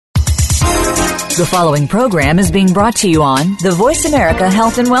The following program is being brought to you on the Voice America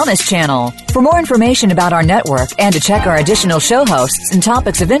Health and Wellness Channel. For more information about our network and to check our additional show hosts and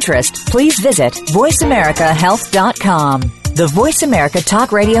topics of interest, please visit voiceamericahealth.com. The Voice America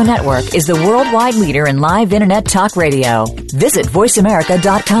Talk Radio Network is the worldwide leader in live Internet talk radio. Visit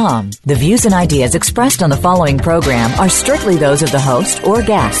voiceamerica.com. The views and ideas expressed on the following program are strictly those of the host or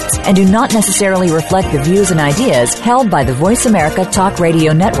guests and do not necessarily reflect the views and ideas held by the Voice America Talk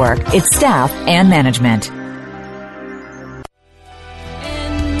Radio Network, its staff, and management.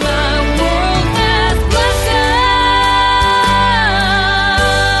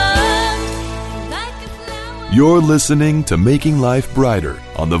 You're listening to Making Life Brighter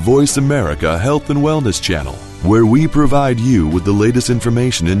on the Voice America Health and Wellness Channel, where we provide you with the latest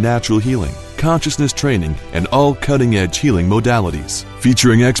information in natural healing, consciousness training, and all cutting-edge healing modalities,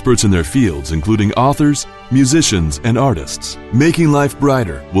 featuring experts in their fields, including authors, musicians, and artists. Making Life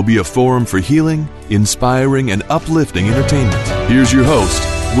Brighter will be a forum for healing, inspiring, and uplifting entertainment. Here's your host,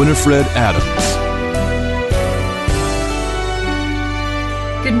 Winifred Adams.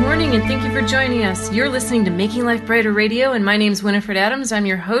 Good morning, and thank you for joining us. You're listening to Making Life Brighter Radio, and my name is Winifred Adams. I'm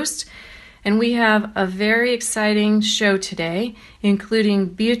your host, and we have a very exciting show today, including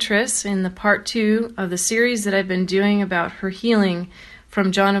Beatrice in the part 2 of the series that I've been doing about her healing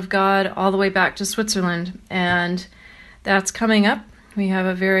from John of God all the way back to Switzerland, and that's coming up. We have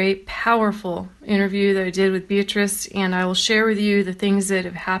a very powerful interview that I did with Beatrice, and I will share with you the things that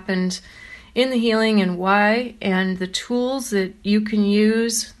have happened in the healing and why, and the tools that you can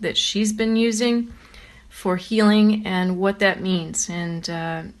use that she's been using for healing and what that means.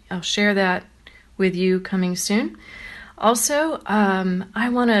 And I'll share that with you coming soon. Also, I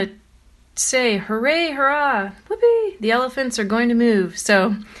want to say hooray, hurrah, whoopee, the elephants are going to move.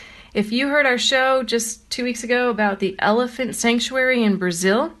 So if you heard our show just 2 weeks ago about the elephant sanctuary in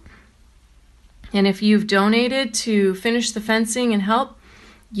Brazil, and if you've donated to finish the fencing and help,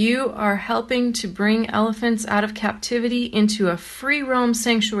 you are helping to bring elephants out of captivity into a free roam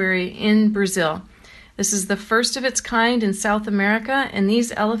sanctuary in Brazil. This is the first of its kind in South America, and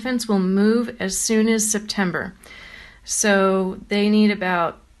these elephants will move as soon as September. So they need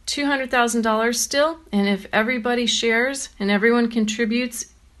about $200,000 still, and if everybody shares and everyone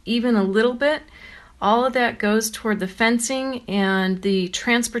contributes even a little bit, all of that goes toward the fencing and the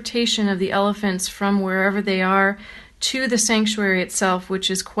transportation of the elephants from wherever they are to the sanctuary itself, which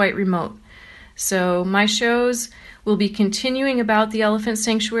is quite remote. So my shows will be continuing about the elephant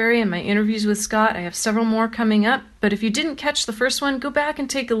sanctuary and my interviews with Scott. I have several more coming up, but if you didn't catch the first one, go back and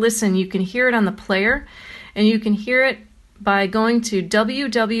take a listen. You can hear it on the player, and you can hear it by going to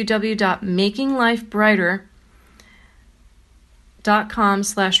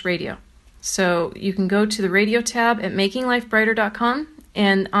www.makinglifebrighter.com/radio. So you can go to the radio tab at makinglifebrighter.com,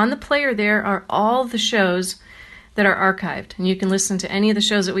 and on the player there are all the shows that are archived, and you can listen to any of the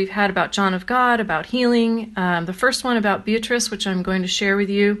shows that we've had about John of God, about healing, the first one about Beatrice, which I'm going to share with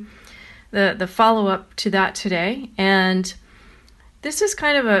you, the follow-up to that today. And this is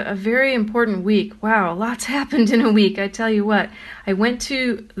kind of a very important week. Wow, lots happened in a week, I tell you what. I went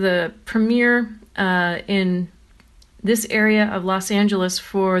to the premiere in this area of Los Angeles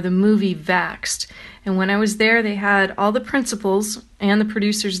for the movie Vaxxed, and when I was there, they had all the principals and the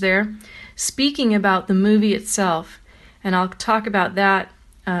producers there speaking about the movie itself, and I'll talk about that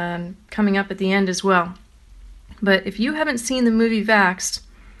coming up at the end as well. But if you haven't seen the movie Vaxxed,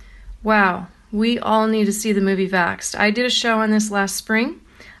 wow, we all need to see the movie Vaxxed. I did a show on this last spring.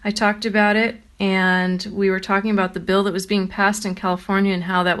 I talked about it, and we were talking about the bill that was being passed in California and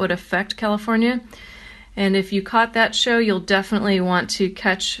how that would affect California. And if you caught that show, you'll definitely want to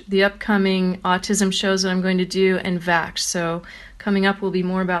catch the upcoming autism shows that I'm going to do and Vaxxed. So coming up will be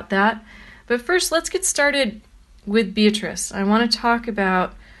more about that. But first, let's get started with Beatrice. I want to talk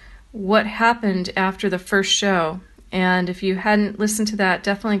about what happened after the first show. And if you hadn't listened to that,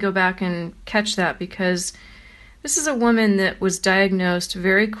 definitely go back and catch that, because this is a woman that was diagnosed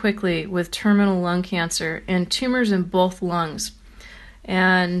very quickly with terminal lung cancer and tumors in both lungs.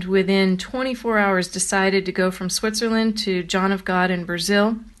 And within 24 hours decided to go from Switzerland to John of God in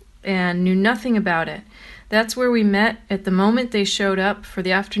Brazil and knew nothing about it. That's where we met at the moment they showed up for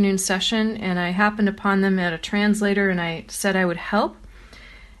the afternoon session, and I happened upon them at a translator, and I said I would help.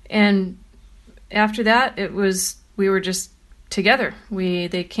 And after that, we were just together.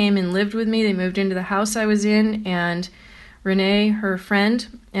 They came and lived with me. They moved into the house I was in, and Renee, her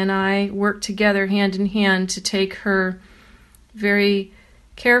friend, and I worked together hand in hand to take her very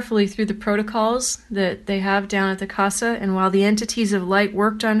carefully through the protocols that they have down at the Casa. And while the entities of light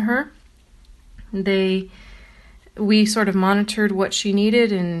worked on her, we sort of monitored what she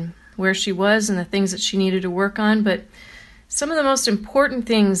needed and where she was and the things that she needed to work on. But some of the most important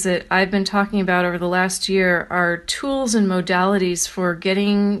things that I've been talking about over the last year are tools and modalities for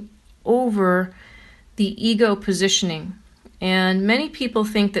getting over the ego positioning. And many people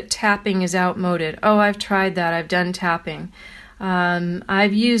think that tapping is outmoded. Oh, I've tried that. I've done tapping.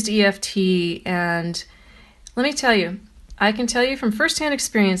 I've used EFT. And let me tell you, I can tell you from firsthand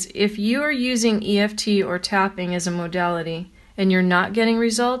experience, if you are using EFT or tapping as a modality and you're not getting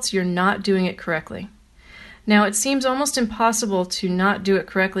results, you're not doing it correctly. Now, it seems almost impossible to not do it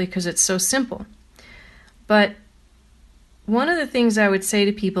correctly because it's so simple. But one of the things I would say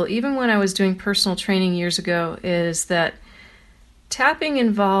to people, even when I was doing personal training years ago, is that tapping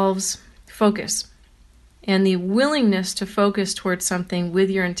involves focus and the willingness to focus towards something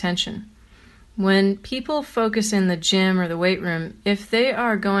with your intention. When people focus in the gym or the weight room, if they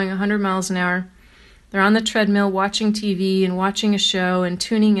are going 100 miles an hour, they're on the treadmill watching TV and watching a show and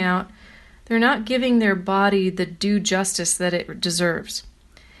tuning out, they're not giving their body the due justice that it deserves.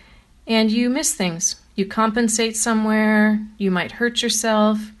 And you miss things. You compensate somewhere, you might hurt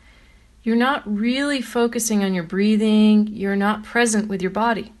yourself. You're not really focusing on your breathing, you're not present with your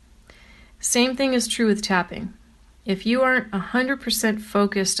body. Same thing is true with tapping. If you aren't 100%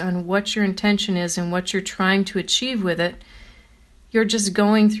 focused on what your intention is and what you're trying to achieve with it, you're just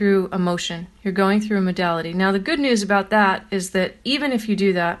going through a motion. You're going through a modality. Now, the good news about that is that even if you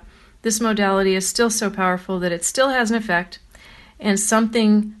do that, this modality is still so powerful that it still has an effect, and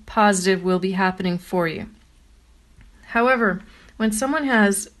something positive will be happening for you. However, when someone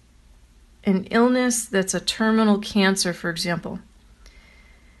has an illness that's a terminal cancer, for example,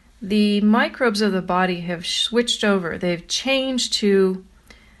 the microbes of the body have switched over. They've changed to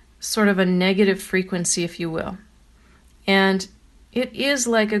sort of a negative frequency, if you will. And it is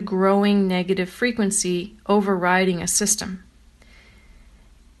like a growing negative frequency overriding a system.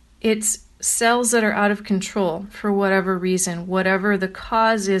 It's cells that are out of control for whatever reason, whatever the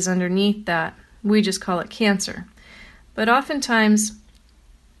cause is underneath that. We just call it cancer. But oftentimes,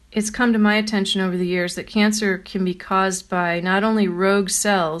 it's come to my attention over the years that cancer can be caused by not only rogue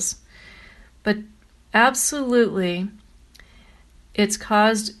cells, but absolutely it's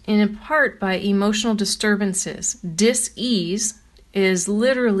caused in part by emotional disturbances. Dis-ease is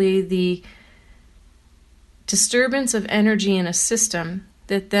literally the disturbance of energy in a system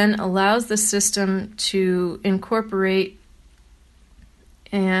that then allows the system to incorporate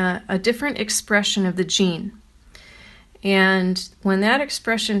a different expression of the gene. And when that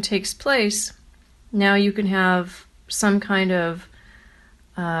expression takes place, now you can have some kind of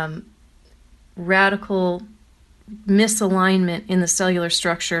radical misalignment in the cellular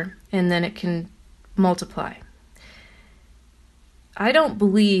structure, and then it can multiply. I don't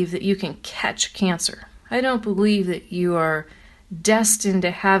believe that you can catch cancer. I don't believe that you are destined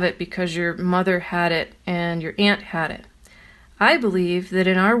to have it because your mother had it and your aunt had it. I believe that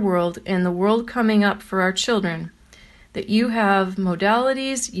in our world and the world coming up for our children, that you have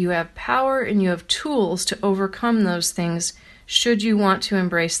modalities, you have power, and you have tools to overcome those things should you want to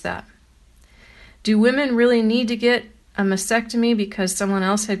embrace that. Do women really need to get a mastectomy because someone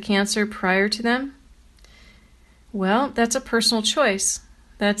else had cancer prior to them? Well, that's a personal choice.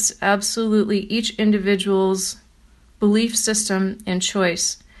 That's absolutely each individual's belief system and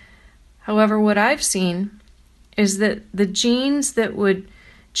choice. However, what I've seen is that the genes that would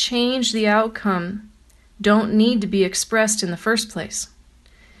change the outcome don't need to be expressed in the first place.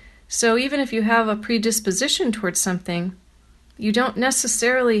 So even if you have a predisposition towards something, you don't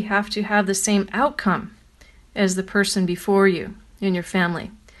necessarily have to have the same outcome as the person before you in your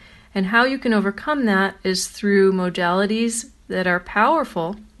family. And how you can overcome that is through modalities that are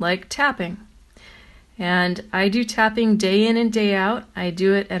powerful, like tapping. And I do tapping day in and day out. I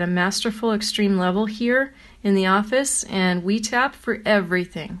do it at a masterful extreme level here in the office, and we tap for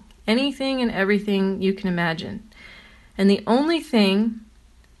everything. Anything and everything you can imagine. And the only thing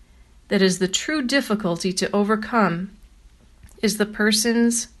that is the true difficulty to overcome is the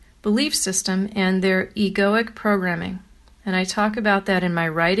person's belief system and their egoic programming. And I talk about that in my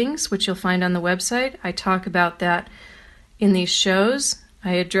writings, which you'll find on the website. I talk about that in these shows.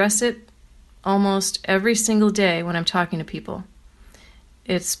 I address it almost every single day when I'm talking to people.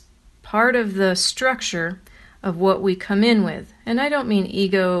 It's part of the structure of what we come in with. And I don't mean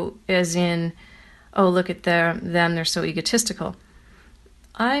ego as in, oh, look at them, they're so egotistical.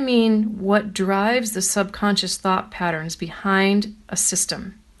 I mean what drives the subconscious thought patterns behind a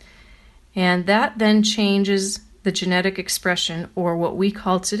system. And that then changes the genetic expression, or what we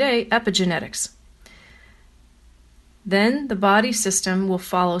call today epigenetics. Then the body system will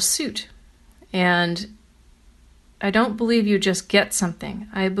follow suit. And I don't believe you just get something.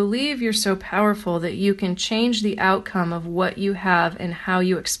 I believe you're so powerful that you can change the outcome of what you have and how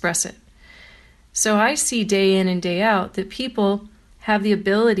you express it. So I see day in and day out that people have the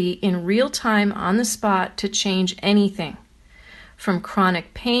ability in real time on the spot to change anything, from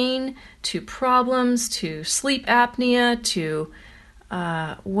chronic pain to problems to sleep apnea to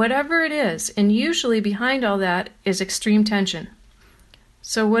whatever it is. And usually behind all that is extreme tension.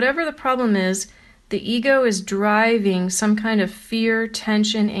 So whatever the problem is, the ego is driving some kind of fear,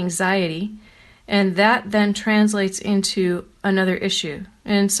 tension, anxiety, and that then translates into another issue.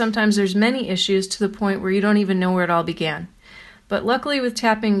 And sometimes there's many issues to the point where you don't even know where it all began. But luckily with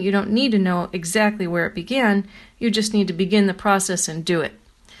tapping, you don't need to know exactly where it began. You just need to begin the process and do it.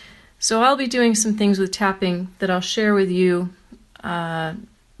 So I'll be doing some things with tapping that I'll share with you,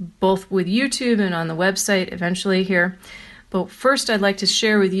 both with YouTube and on the website eventually here. But first I'd like to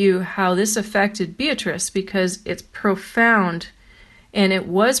share with you how this affected Beatrice, because it's profound, and it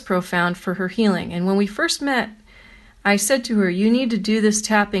was profound for her healing. And when we first met, I said to her, you need to do this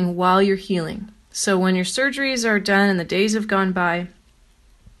tapping while you're healing. So when your surgeries are done and the days have gone by,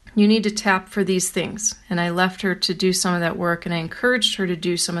 you need to tap for these things. And I left her to do some of that work, and I encouraged her to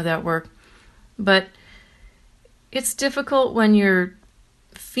do some of that work. But it's difficult when you're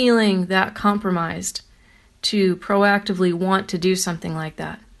feeling that compromised to proactively want to do something like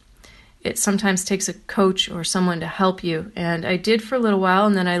that. It sometimes takes a coach or someone to help you. And I did for a little while,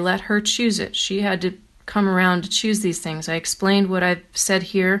 and then I let her choose it. She had to come around to choose these things. I explained what I've said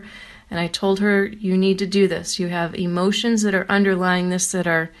here, and I told her, you need to do this. You have emotions that are underlying this that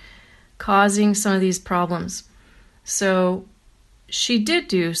are causing some of these problems. So she did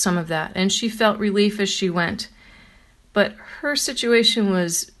do some of that, and she felt relief as she went. But her situation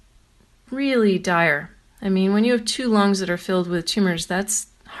was really dire. I mean, when you have two lungs that are filled with tumors, that's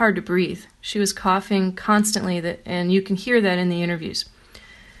hard to breathe. She was coughing constantly, and you can hear that in the interviews.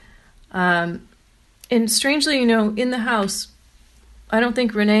 And strangely, in the house, I don't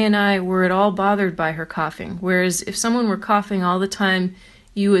think Renee and I were at all bothered by her coughing. Whereas if someone were coughing all the time,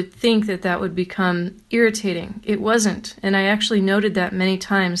 you would think that that would become irritating. It wasn't. And I actually noted that many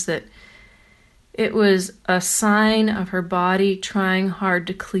times, that it was a sign of her body trying hard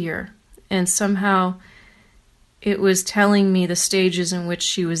to clear. And somehow it was telling me the stages in which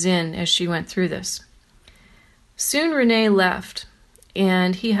she was in as she went through this. Soon Renee left,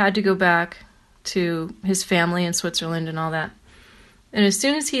 and he had to go back to his family in Switzerland and all that. And as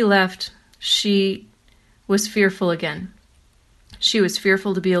soon as he left, she was fearful again. She was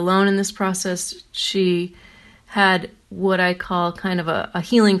fearful to be alone in this process. She had what I call kind of a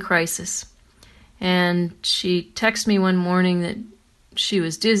healing crisis. And she texted me one morning that she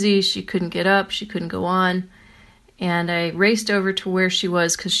was dizzy, she couldn't get up, she couldn't go on. And I raced over to where she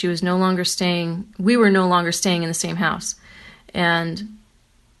was, because we were no longer staying in the same house. And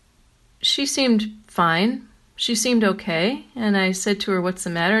she seemed fine. She seemed okay. And I said to her, what's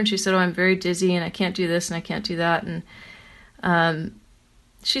the matter? And she said, I'm very dizzy, and I can't do this and I can't do that. And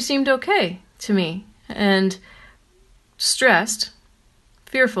she seemed okay to me, and stressed,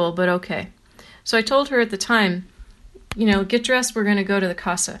 fearful, but okay. So I told her at the time, get dressed, we're going to go to the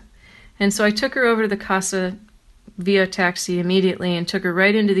Casa. And so I took her over to the Casa via taxi immediately and took her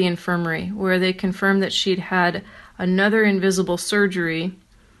right into the infirmary, where they confirmed that she'd had another invisible surgery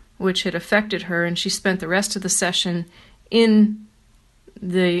which had affected her, and she spent the rest of the session in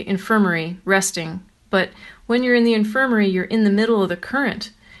the infirmary resting. But when you're in the infirmary, you're in the middle of the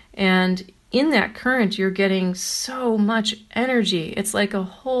current, and in that current you're getting so much energy. It's like a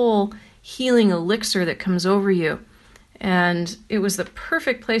whole healing elixir that comes over you, and it was the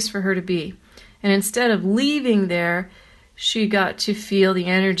perfect place for her to be. And instead of leaving there, she got to feel the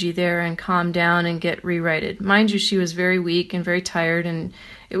energy there and calm down and get rewrited. Mind you, she was very weak and very tired, and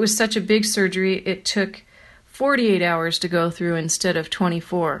it was such a big surgery, it took 48 hours to go through instead of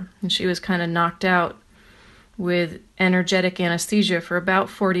 24. And she was kind of knocked out with energetic anesthesia for about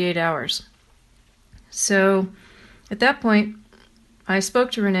 48 hours. So at that point, I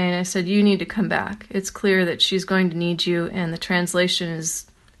spoke to Renee and I said, you need to come back. It's clear that she's going to need you, and the translation is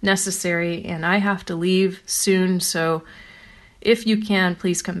necessary, and I have to leave soon, so if you can,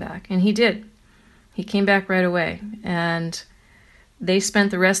 please come back. And he did. He came back right away, and they spent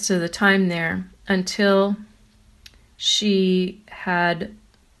the rest of the time there until she had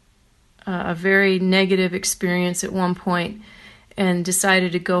a very negative experience at one point and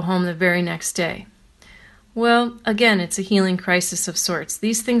decided to go home the very next day. Well, again, it's a healing crisis of sorts.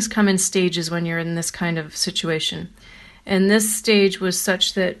 These things come in stages when you're in this kind of situation. And this stage was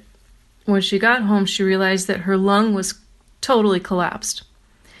such that when she got home, she realized that her lung was totally collapsed.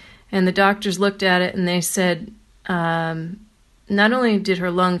 And the doctors looked at it and they said, not only did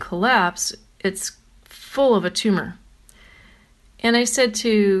her lung collapse, it's full of a tumor. And I said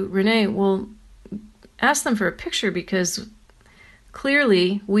to Renee, well, ask them for a picture, because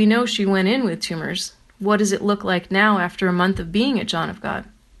clearly we know she went in with tumors. What does it look like now after a month of being at John of God?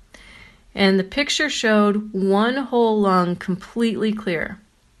 And the picture showed one whole lung completely clear.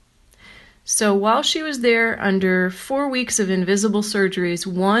 So while she was there under 4 weeks of invisible surgeries,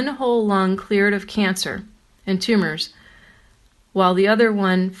 one whole lung cleared of cancer and tumors, while the other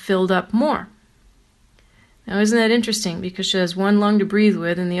one filled up more. Now, isn't that interesting? Because she has one lung to breathe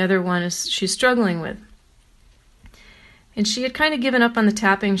with, and the other one she's struggling with. And she had kind of given up on the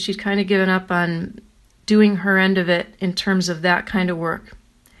tapping. She'd kind of given up on doing her end of it in terms of that kind of work.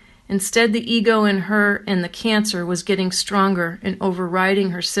 Instead, the ego in her and the cancer was getting stronger and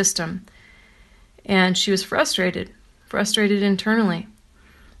overriding her system. And she was frustrated internally.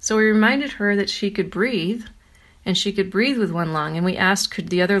 So we reminded her that she could breathe, and she could breathe with one lung. And we asked, could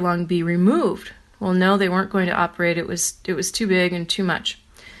the other lung be removed? Well, no, they weren't going to operate. It was too big and too much.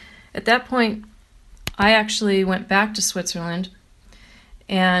 At that point, I actually went back to Switzerland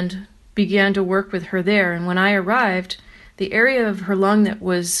and began to work with her there. And when I arrived, the area of her lung that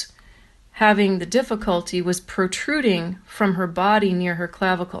was having the difficulty was protruding from her body near her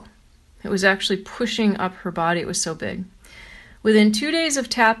clavicle. It was actually pushing up her body. It was so big. Within 2 days of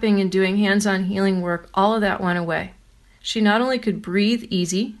tapping and doing hands-on healing work, all of that went away. She not only could breathe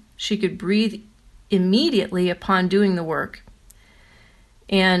easy, she could breathe immediately upon doing the work.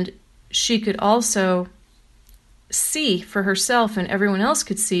 And she could also see for herself, and everyone else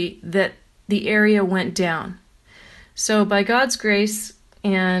could see, that the area went down. So by God's grace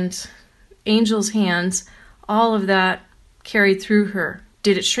and angels' hands, all of that carried through her.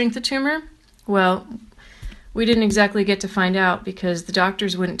 Did it shrink the tumor? Well, we didn't exactly get to find out, because the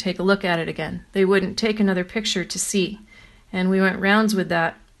doctors wouldn't take a look at it again. They wouldn't take another picture to see. And we went rounds with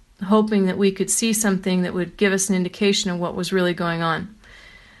that, hoping that we could see something that would give us an indication of what was really going on.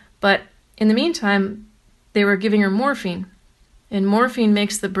 But in the meantime, they were giving her morphine. And morphine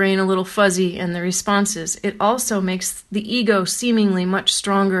makes the brain a little fuzzy and the responses. It also makes the ego seemingly much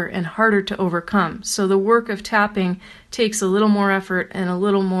stronger and harder to overcome. So the work of tapping takes a little more effort and a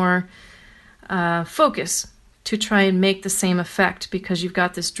little more focus to try and make the same effect, because you've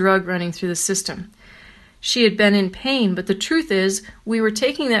got this drug running through the system. She had been in pain, but the truth is we were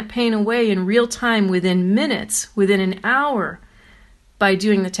taking that pain away in real time, within minutes, within an hour, by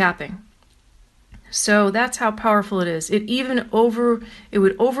doing the tapping. So that's how powerful it is. It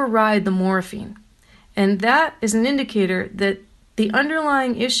would override the morphine. And that is an indicator that the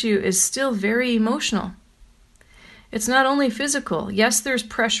underlying issue is still very emotional. It's not only physical. Yes, there's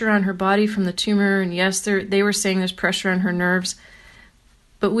pressure on her body from the tumor, and yes, they were saying there's pressure on her nerves.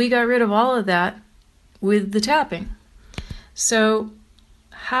 But we got rid of all of that with the tapping. So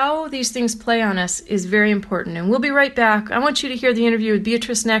how these things play on us is very important. And we'll be right back. I want you to hear the interview with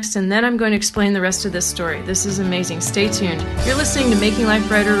Beatrice next, and then I'm going to explain the rest of this story. This is amazing. Stay tuned. You're listening to Making Life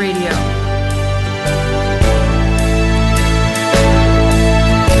Brighter Radio.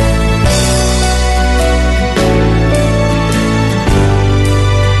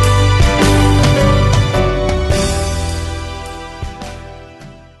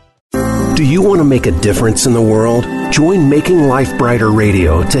 Do you want to make a difference in the world? Join Making Life Brighter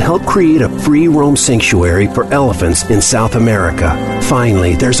Radio to help create a free roam sanctuary for elephants in South America.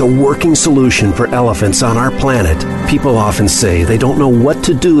 Finally, there's a working solution for elephants on our planet. People often say they don't know what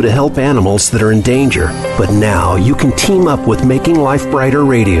to do to help animals that are in danger. But now you can team up with Making Life Brighter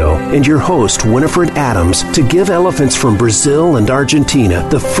Radio and your host, Winifred Adams, to give elephants from Brazil and Argentina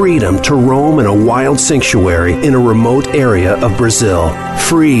the freedom to roam in a wild sanctuary in a remote area of Brazil.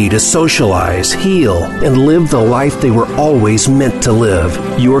 Free to socialize, heal, and live the life they were always meant to live.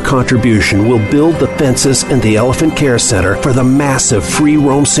 Your contribution will build the fences and the Elephant Care Center for the massive free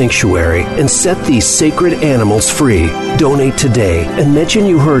roam sanctuary and set these sacred animals free. Donate today and mention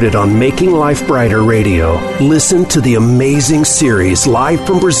you heard it on Making Life Brighter Radio. Listen to the amazing series live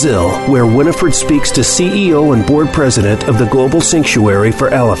from Brazil, where Winifred speaks to CEO and board president of the Global Sanctuary for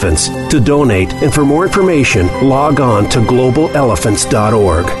Elephants. To donate and for more information, log on to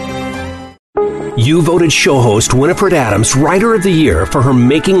globalelephants.org. You voted show host Winifred Adams Writer of the Year for her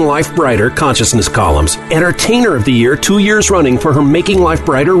Making Life Brighter consciousness columns, Entertainer of the Year 2 years running for her Making Life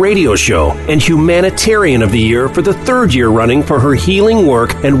Brighter radio show, and Humanitarian of the Year for the 3rd year running for her healing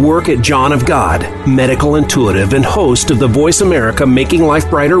work and work at John of God. Medical intuitive and host of the Voice America Making Life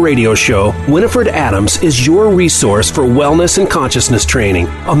Brighter radio show, Winifred Adams is your resource for wellness and consciousness training.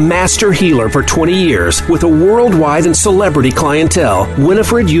 A master healer for 20 years with a worldwide and celebrity clientele,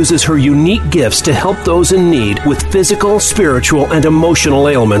 Winifred uses her unique gifts to to help those in need with physical, spiritual, and emotional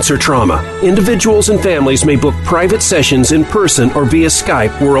ailments or trauma. Individuals and families may book private sessions in person or via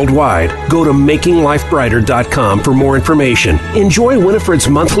Skype worldwide. Go to makinglifebrighter.com for more information. Enjoy Winifred's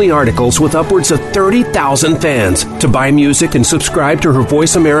monthly articles with upwards of 30,000 fans. To buy music and subscribe to her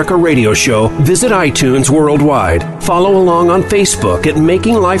Voice America radio show, visit iTunes worldwide. Follow along on Facebook at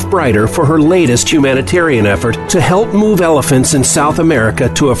Making Life Brighter for her latest humanitarian effort to help move elephants in South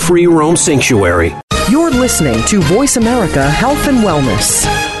America to a free roam sanctuary. You're listening to Voice America Health and Wellness.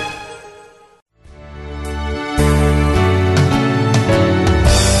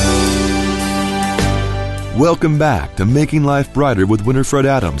 Welcome back to Making Life Brighter with Winifred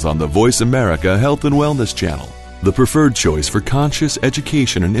Adams on the Voice America Health and Wellness Channel, the preferred choice for conscious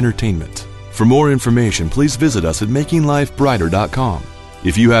education and entertainment. For more information, please visit us at makinglifebrighter.com.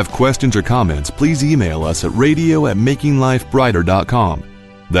 If you have questions or comments, please email us at radio@makinglifebrighter.com.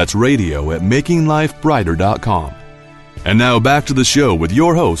 That's radio@makinglifebrighter.com. And now back to the show with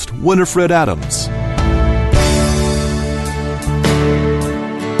your host, Winifred Adams.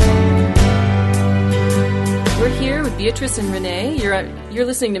 We're here with Beatrice and Renee. You're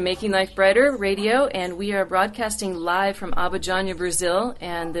listening to Making Life Brighter Radio, and we are broadcasting live from Abadiânia, Brazil,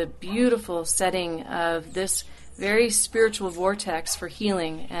 and the beautiful setting of this very spiritual vortex for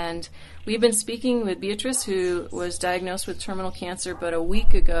healing. And we've been speaking with Beatrice, who was diagnosed with terminal cancer about a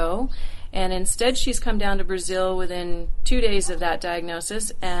week ago, and instead she's come down to Brazil within 2 days of that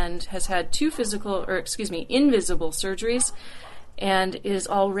diagnosis and has had invisible surgeries, and is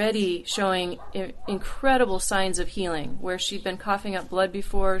already showing incredible signs of healing. Where she'd been coughing up blood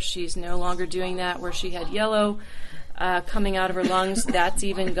before, she's no longer doing that. Where she had yellow coming out of her lungs, that's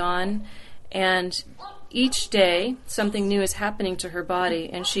even gone. And each day, something new is happening to her body,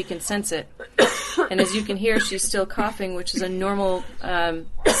 and she can sense it. And as you can hear, she's still coughing, which is a normal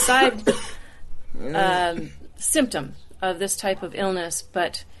side symptom of this type of illness,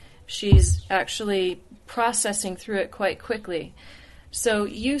 but she's actually processing through it quite quickly. So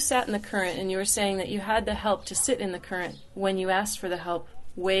you sat in the current, and you were saying that you had the help to sit in the current. When you asked for the help,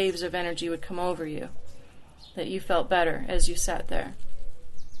 waves of energy would come over you, that you felt better as you sat there.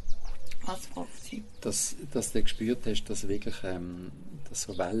 Dass du gespürt hast, dass wirklich dass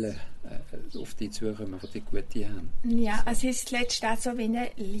so Wellen auf dich zukommen, die dich gut haben. Ja, es ist letztlich auch so wie ein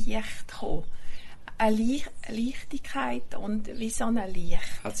Licht gekommen. Eine Leichtigkeit und wie so ein Licht.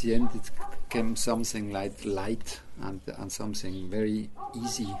 At the end it came something like light and something very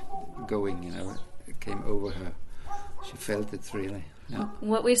easy going, it came over her. She felt it really. Yeah.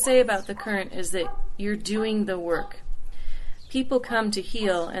 What we say about the current is that you're doing the work. People come to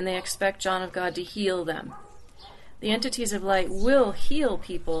heal, and they expect John of God to heal them. The entities of light will heal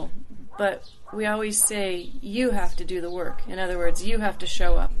people, but we always say you have to do the work. In other words, you have to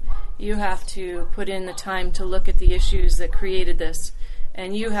show up. You have to put in the time to look at the issues that created this,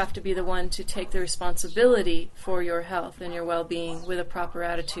 and you have to be the one to take the responsibility for your health and your well-being with a proper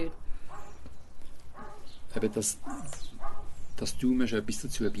attitude. Aber dass du mir schon etwas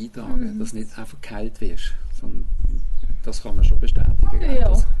dazu beitragen, dass du nicht einfach geheilt wirst, sondern das kann man schon bestätigen.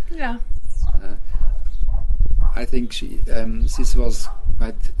 Ja. I think this was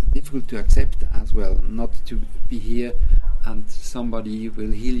quite difficult to accept as well, not to be here and somebody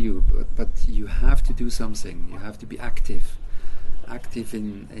will heal you, but you have to do something. You have to be active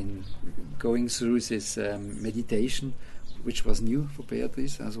in going through this meditation, which was new for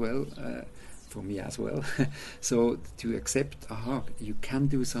Beatrice as well, for me as well. So to accept, you can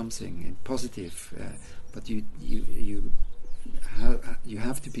do something positive, but you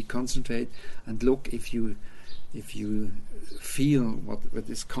have to be concentrate and look if you feel what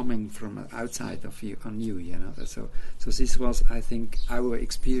is coming from outside of you on you, So this was, I think, our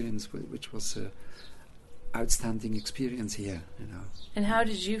experience, which was an outstanding experience here, And how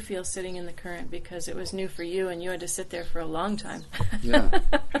did you feel sitting in the current? Because it was new for you, and you had to sit there for a long time. Yeah,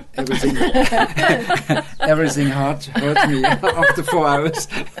 everything hurt me after 4 hours.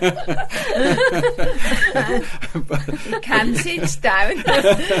 You can sit down.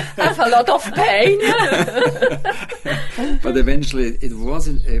 Have a lot of pain. But eventually, it was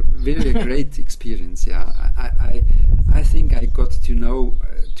a very great experience. Yeah, I think I got to know,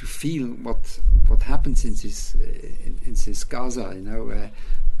 to feel what happens in this Gaza.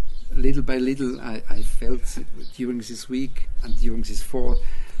 Little by little, I felt during this week and during these 4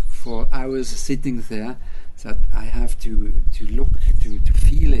 hours sitting there that I have to look, to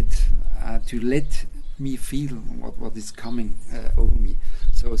feel it, to let me feel what is coming over me.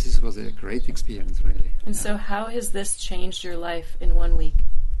 So this was a great experience, really. And so how has this changed your life in 1 week?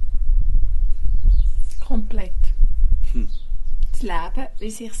 Komplett. Leben,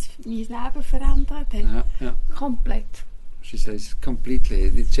 wie sich mein Leben verändert hat. Ja. Komplett. She says completely.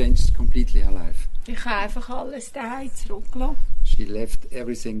 It changed completely her life. Ich habe einfach alles daheim zurückgelassen. She left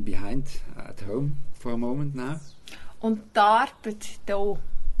everything behind at home for a moment now. Und die Arbeit hier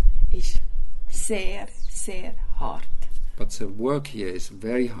ist sehr, sehr hart. But the work here is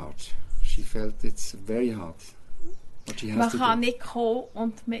very hard. She felt it's very hard. What she has Man to kann do. nicht kommen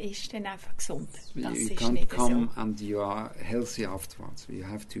und man ist dann einfach gesund. Das You ist can't nicht come so. and you are healthy afterwards. You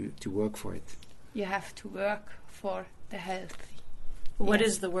have to work for it. You have to work for the healthy. What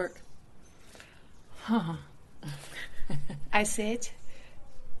Yes. is the work? I said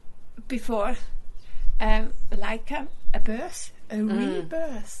before, like a birth, a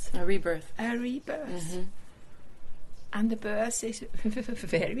rebirth. A rebirth. A rebirth. And the birth is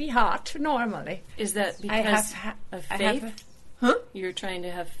very hard normally. Is that I because have of I faith? have Huh? You're trying to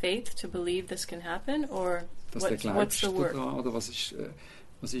have faith to believe this can happen, or Dass der what's glaubst the du work? dran, oder was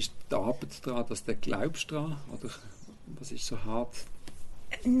ist die Arbeit daran, dass der glaubst dran, oder was ist so hart?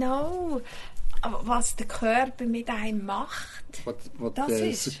 No, aber was der Körper mit einem macht, What das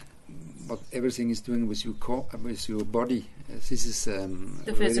ist... what everything is doing with your body. This is The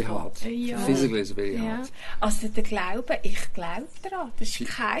very physical. hard. Ja. Physically is very Ja. hard. Also der Glaube, ich glaube daran, das ist She,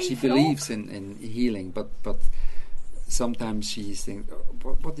 keine she Frage. believes in healing, but sometimes she thinks,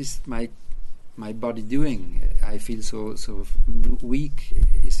 what is my body doing? I feel so weak.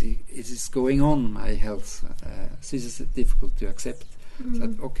 Is it going on, my health? This is difficult to accept.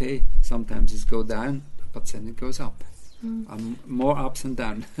 That okay, sometimes it goes down, but then it goes up. More ups and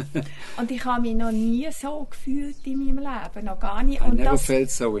down. Und ich habe mich noch nie so gefühlt in meinem Leben, noch gar nicht. I Und never das, felt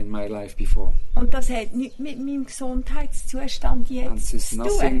so in my life before. und das hat nichts mit meinem Gesundheitszustand And jetzt there's zu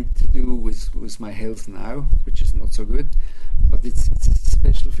nothing tun. to do with my health now, which is not so good, but it's a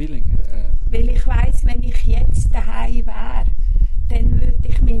special feeling. Weil ich weiss, wenn ich jetzt daheim wäre, dann würde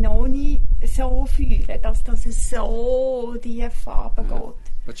ich mich noch nie so fühlen, dass das so tief runtergeht.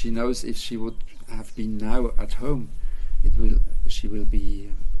 But she knows if she would have been now at home, she will be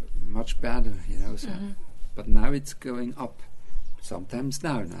much better, you know. So. But now it's going up, sometimes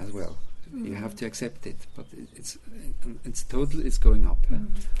down as well. You have to accept it, but it's going up.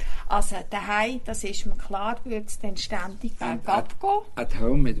 Also daheim, das ist mir klar, würde es dann ständig And bergab gehen. at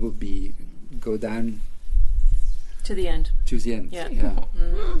home it would go down To the end. to the end. Yeah.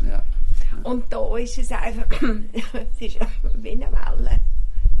 Yeah. Und da ist es einfach, es ist wie eine Welle.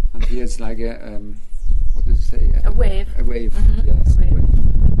 And here it's like a what do you say? A wave. A wave. Yes. A wave.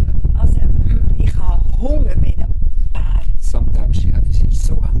 Also ich habe Hunger wie ein Bär. Sometimes she's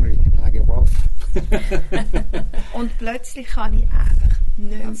so hungry, like a wolf. Und plötzlich kann ich einfach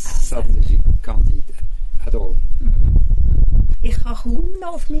nicht mehr And essen. suddenly she can't eat at all. Ich kann kaum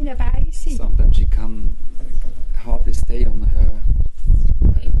noch auf meinen Beinen sein. Sometimes she can hardly stay on her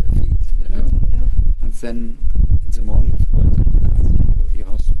feet, you know. Ja. And then in the morning, you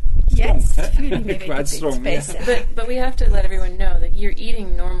are strong. Jetzt fühle ich mich wieder ein Quite bisschen strong, yeah. besser. But we have to let everyone know that you're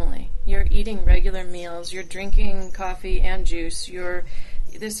eating normally. You're eating regular meals. You're drinking coffee and juice.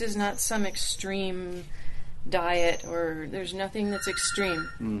 This is not some extreme diet, or there's nothing that's extreme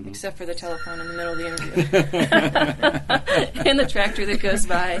except for the telephone in the middle of the interview and the tractor that goes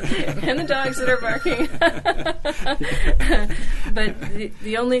by and the dogs that are barking. But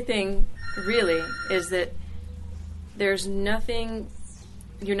the only thing really is that there's nothing.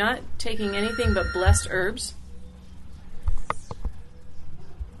 You're not taking anything but blessed herbs.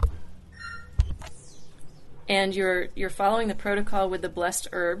 And you're following the protocol with the blessed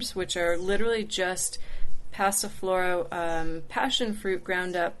herbs, which are literally just passiflora, passion fruit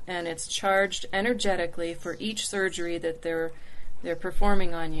ground up, and it's charged energetically for each surgery that they're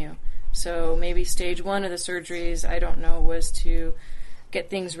performing on you. So maybe stage 1 of the surgeries, I don't know, was to get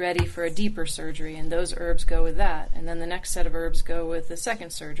things ready for a deeper surgery, and those herbs go with that. And then the next set of herbs go with the second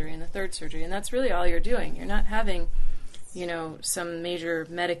surgery and the third surgery, and that's really all you're doing. You're not having, some major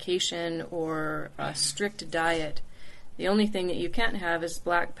medication or a strict diet. The only thing that you can't have is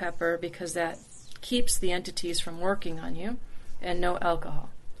black pepper, because that keeps the entities from working on you, and no alcohol.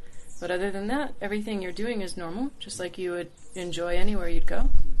 But other than that, everything you're doing is normal, just like you would enjoy anywhere you'd go.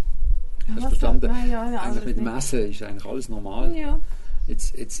 Hast du Was verstanden? sagt man? Ja, Eigentlich alles mit dem nicht. Essen ist eigentlich alles normal. Ja.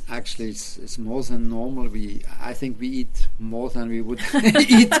 It's actually it's more than normal. I think we eat more than we would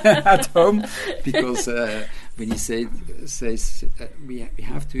eat at home, because when he says we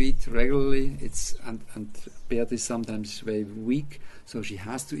have to eat regularly, and Beat is sometimes very weak, so she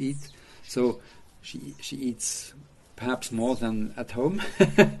has to eat. So she eats perhaps more than at home.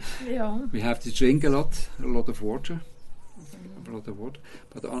 Ja. We have to drink a lot of water.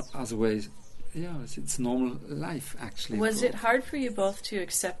 But otherwise it's normal life actually. Was it hard for you both to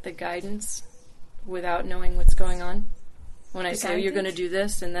accept the guidance without knowing what's going on? When I say you're going to do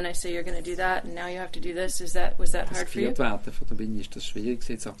this, and then I say you're going to do that, and now you have to do this, was that hard for you? Das von der Bini, ist das schwierig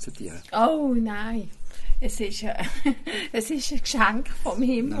zu akzeptieren? Oh nein, es ist ein Geschenk vom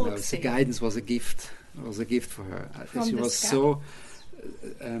Himmel. No, the guidance was a gift. It was a gift for her. She was so.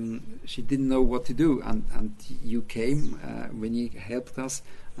 She didn't know what to do, and you came when you helped us,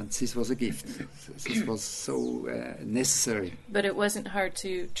 and this was a gift. This was so necessary. But it wasn't hard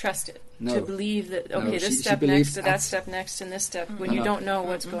to trust it, no. to believe that, no, this she step next to that step next and this step, when you don't know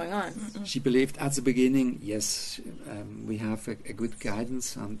what's going on. She believed at the beginning, yes, we have a good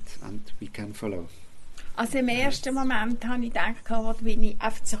guidance and we can follow. Also im ersten Moment habe ich gedacht, als Winnie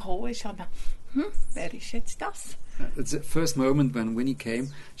einfach zu kommen ist, wer ist jetzt das? It's the first moment when Winnie came,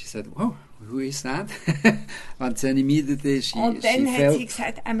 she said, "Whoa, who is that?" And then immediately she und dann she hat felt, sie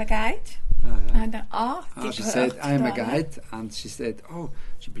gesagt, I'm a guide. And then, she said, "I'm a guide," and she said, "Oh,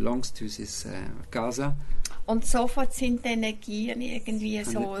 she belongs to this Gaza." Und sofort sind die Energien irgendwie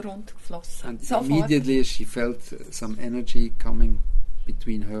so runtergeflossen. And sofort. Immediately she felt some energy coming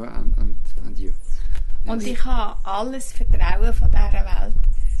between her and you. Und ich habe alles Vertrauen von dieser Welt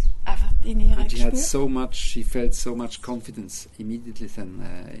einfach in ihr and gespürt. She felt so much confidence immediately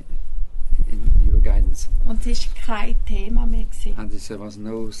then in your guidance. Und es war kein Thema mehr gewesen. And there was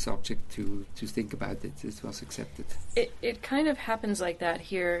no subject to think about it. It was accepted. It kind of happens like that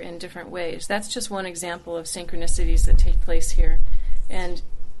here in different ways. That's just one example of synchronicities that take place here. And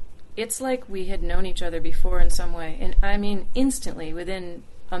it's like we had known each other before in some way. And I mean, instantly, within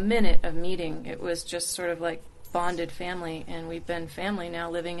a minute of meeting, it was just sort of like bonded family, and we've been family now,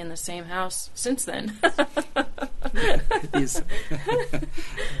 living in the same house since then. It's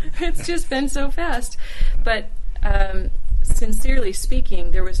just been so fast. But sincerely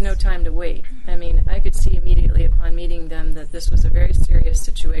speaking, there was no time to wait. I mean, I could see immediately upon meeting them that this was a very serious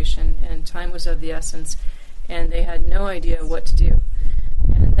situation, and time was of the essence, and they had no idea what to do.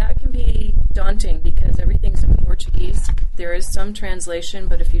 And that can be daunting because everything's in Portuguese. There is some translation,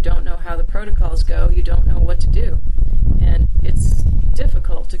 but if you don't know how the protocols go, you don't know what to do. And it's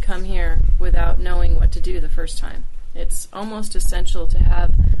difficult to come here without knowing what to do the first time. It's almost essential to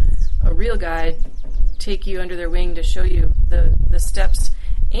have a real guide take you under their wing to show you the steps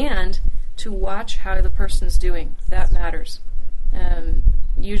and to watch how the person's doing. That matters.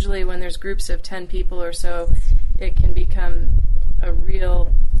 Usually when there's groups of 10 people or so, it can become a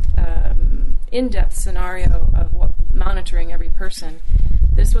real in-depth scenario of monitoring every person.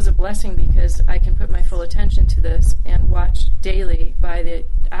 This was a blessing because I can put my full attention to this and watch daily by the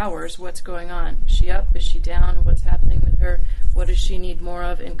hours what's going on. Is she up? Is she down? What's happening with her? What does she need more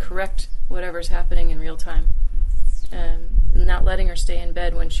of? And correct whatever's happening in real time. Not letting her stay in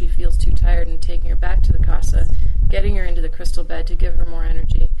bed when she feels too tired and taking her back to the casa, getting her into the crystal bed to give her more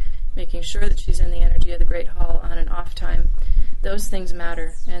energy, making sure that she's in the energy of the Great Hall on and off time. Those things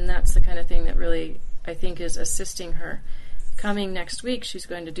matter, and that's the kind of thing that really, I think, is assisting her. Coming next week, she's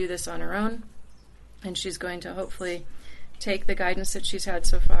going to do this on her own, and she's going to hopefully take the guidance that she's had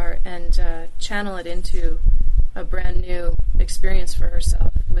so far and channel it into a brand new experience for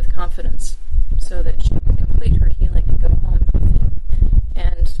herself with confidence so that she can complete her healing and go home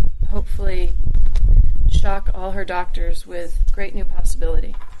and hopefully shock all her doctors with great new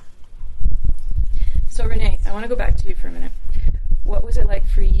possibility. So Renee, I want to go back to you for a minute. What was it like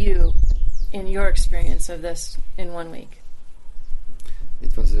for you in your experience of this in 1 week?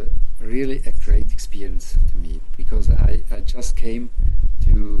 It was really a great experience to me because I just came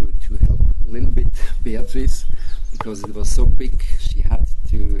to help a little bit Beatrice because it was so big. She had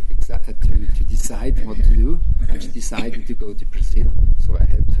to decide what to do, and she decided to go to Brazil. So I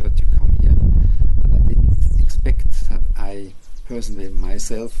helped her to come here, and I didn't expect that I personally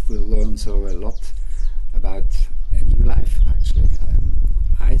myself will learn so a lot about a new life. Actually,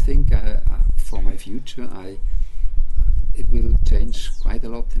 I think for my future, it will change quite a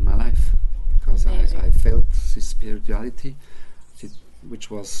lot in my life because I felt this spirituality,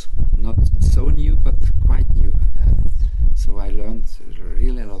 which was not so new but quite new. So I learned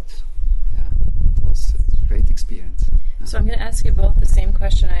really a lot. Yeah, it was a great experience. So I'm going to ask you both the same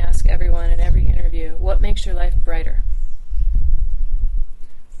question I ask everyone in every interview. What makes your life brighter?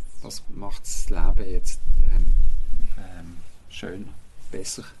 Was macht das Leben jetzt schön,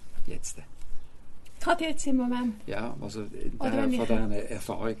 besser, jetzt? Gerade jetzt im Moment. Ja, also von dieser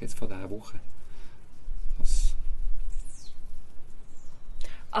Erfahrung jetzt von dieser Woche.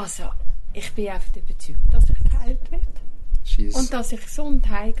 Also, ich bin einfach überzeugt, dass ich geheilt werde. Und dass ich gesund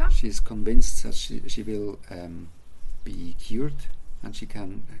heimgehe. She is convinced that she will be cured and she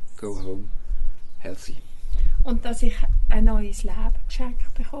can go home healthy. Und dass ich ein neues Leben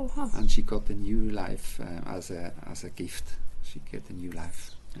geschenkt bekommen habe. And she got a new life as a gift. She get a new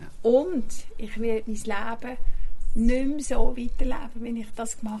life. Yeah. Und ich werde mein Leben nicht mehr so weiterleben, wie ich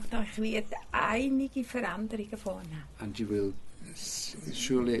das gemacht habe. Ich werde einige Veränderungen vornehmen. And she will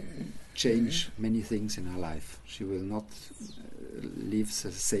surely change many things in her life. She will not live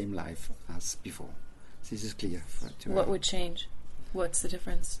the same life as before. This is clear to her. What would change? What's the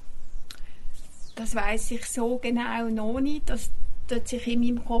difference? Das weiss ich so genau noch nicht. Das tut sich in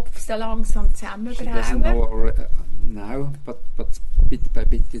meinem Kopf so langsam She doesn't zusammenbrauen. know now, but bit by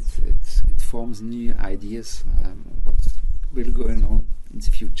bit it forms new ideas what will go on in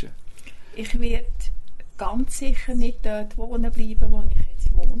the future. Ich werde ganz sicher nicht dort wohnen bleiben, wo ich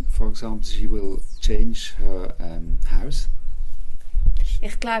jetzt wohne. For example, she will change her house.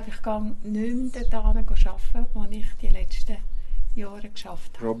 Ich glaube, ich gehe nicht mehr dort arbeiten, wo ich die letzten Jahre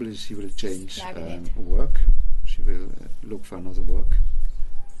geschafft habe. Probably she will change Glaube ich nicht. work. She will look for another work.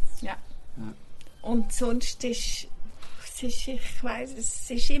 Ja. Ja. Und sonst ist ich weiss, es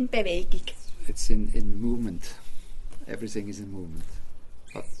ist in Bewegung. It's in movement. Everything is in movement.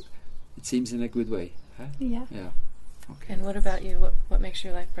 But it seems in a good way. Huh? Ja. Yeah. Okay. And what about you? What makes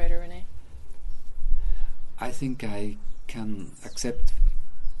your life brighter, Renee? I think I can accept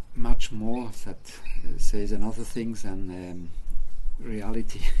much more that says another things than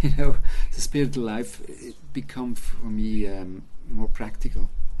reality. You know, the spiritual life it become for me more practical.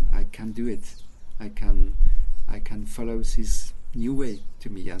 I can do it. I can follow this new way to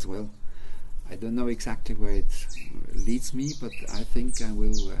me as well. I don't know exactly where it leads me, but I think I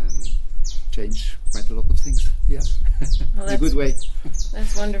will change quite a lot of things. Yeah, Well, in a good way.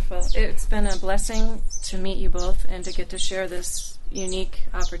 That's wonderful. It's been a blessing to meet you both and to get to share this unique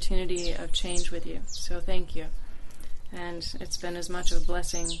opportunity of change with you. So thank you. And it's been as much of a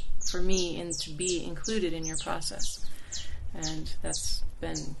blessing for me to be included in your process. And that's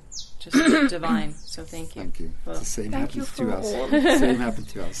been just divine. So thank you. Thank you. Well, The same Thank you happens to for us. all. Same happened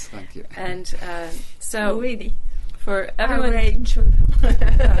to us. Thank you. And so Really. for everyone, Our angel.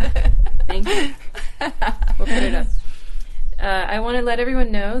 thank you. We'll put it up. I want to let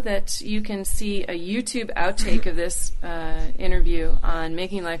everyone know that you can see a YouTube outtake of this interview on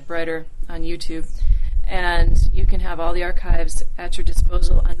Making Life Brighter on YouTube. And you can have all the archives at your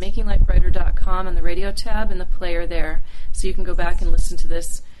disposal on makinglifebrighter.com on the radio tab and the player there. So you can go back and listen to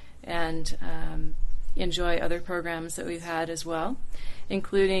this and enjoy other programs that we've had as well,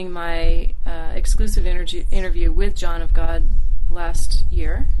 including my exclusive interview with John of God last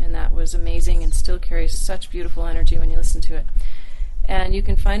year, and that was amazing and still carries such beautiful energy when you listen to it. And you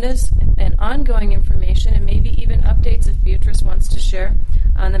can find us and ongoing information and maybe even updates if Beatrice wants to share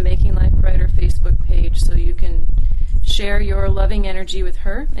on the Making Life Brighter Facebook page, so you can share your loving energy with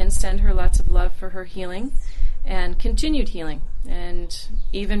her and send her lots of love for her healing and continued healing, and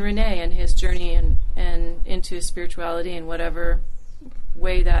even Renee and his journey and into spirituality in whatever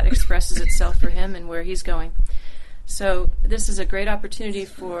way that expresses itself for him and where he's going. So this is a great opportunity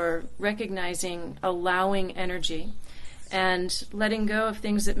for recognizing, allowing energy, and letting go of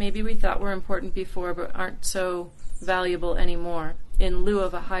things that maybe we thought were important before but aren't so valuable anymore, in lieu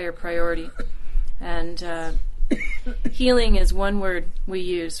of a higher priority. And healing is one word we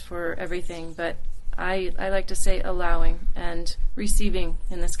use for everything, but I like to say allowing and receiving,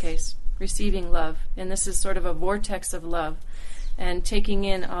 in this case, receiving love. And this is sort of a vortex of love. And taking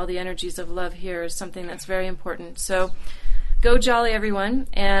in all the energies of love here is something that's very important. So go jolly, everyone,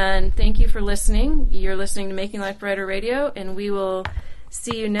 and thank you for listening. You're listening to Making Life Brighter Radio, and we will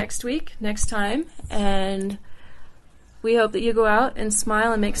see you next week, next time. And we hope that you go out and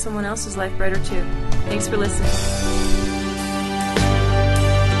smile and make someone else's life brighter too. Thanks for listening.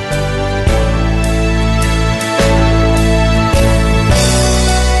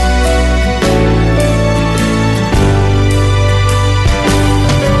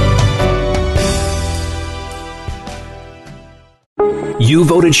 You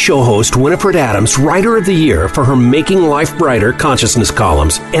voted show host Winifred Adams Writer of the Year for her Making Life Brighter consciousness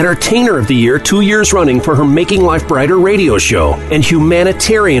columns, Entertainer of the Year 2 years running for her Making Life Brighter radio show, and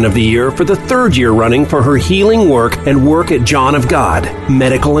Humanitarian of the Year for the 3rd year running for her healing work and work at John of God.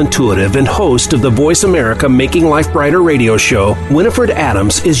 Medical intuitive and host of the Voice America Making Life Brighter radio show, Winifred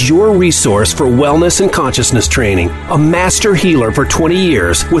Adams is your resource for wellness and consciousness training. A master healer for 20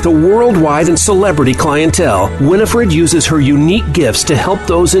 years with a worldwide and celebrity clientele, Winifred uses her unique gifts to to help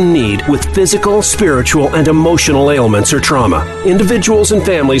those in need with physical, spiritual, and emotional ailments or trauma. Individuals and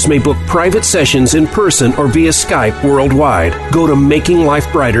families may book private sessions in person or via Skype worldwide. Go to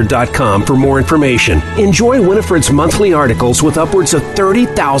makinglifebrighter.com for more information. Enjoy Winifred's monthly articles with upwards of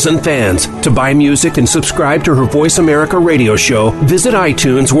 30,000 fans. To buy music and subscribe to her Voice America radio show, visit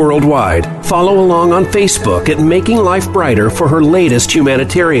iTunes worldwide. Follow along on Facebook at Making Life Brighter for her latest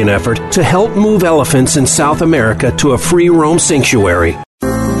humanitarian effort to help move elephants in South America to a free roam sanctuary.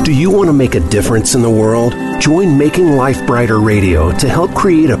 Do you want to make a difference in the world? Join Making Life Brighter Radio to help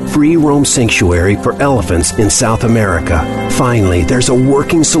create a free roam sanctuary for elephants in South America. Finally, there's a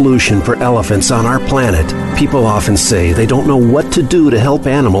working solution for elephants on our planet. People often say they don't know what to do to help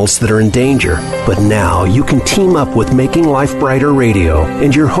animals that are in danger. But now you can team up with Making Life Brighter Radio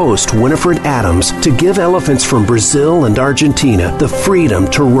and your host, Winifred Adams, to give elephants from Brazil and Argentina the freedom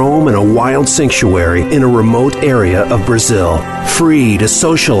to roam in a wild sanctuary in a remote area of Brazil. Free to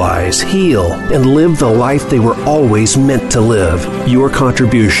socialize, heal, and live the life they were always meant to live. Your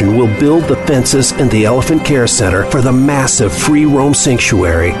contribution will build the fences and the Elephant Care Center for the massive free roam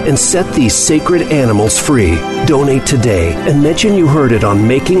sanctuary and set these sacred animals free. Donate today and mention you heard it on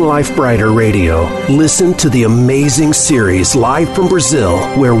Making Life Brighter Radio. Listen to the amazing series live from Brazil,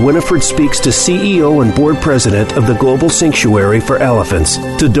 where Winifred speaks to CEO and board president of the Global Sanctuary for Elephants.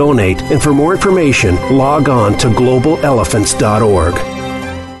 To donate and for more information, log on to globalelephants.org.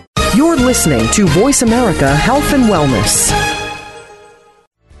 You're listening to Voice America Health and Wellness.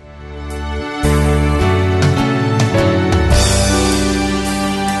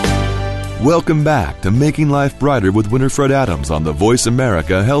 Welcome back to Making Life Brighter with Winifred Adams on the Voice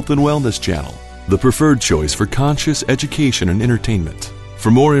America Health and Wellness channel, the preferred choice for conscious education and entertainment. For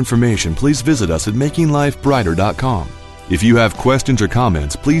more information, please visit us at makinglifebrighter.com. If you have questions or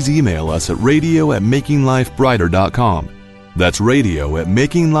comments, please email us at radio@makinglifebrighter.com. That's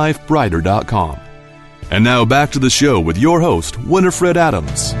radio@makinglifebrighter.com. And now back to the show with your host, Winifred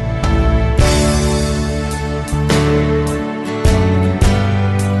Adams.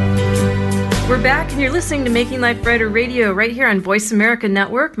 We're back, and you're listening to Making Life Brighter Radio right here on Voice America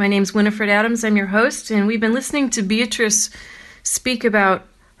Network. My name's Winifred Adams. I'm your host, and we've been listening to Beatrice speak about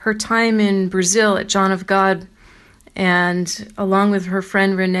her time in Brazil at John of God, and along with her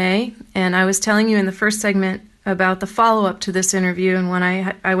friend Renee. And I was telling you in the first segment about the follow-up to this interview and when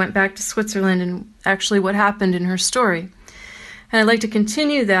I went back to Switzerland and actually what happened in her story. And I'd like to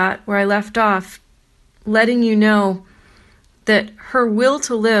continue that where I left off, letting you know that her will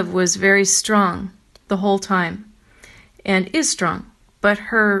to live was very strong the whole time and is strong, but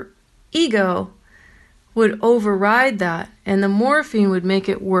her ego would override that, and the morphine would make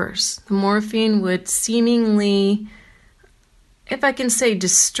it worse. The morphine would seemingly, if I can say,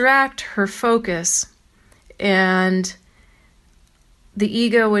 distract her focus, and the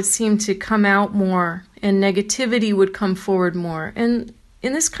ego would seem to come out more, and negativity would come forward more. And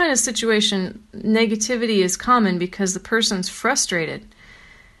in this kind of situation, negativity is common because the person's frustrated.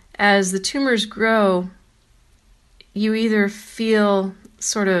 As the tumors grow, you either feel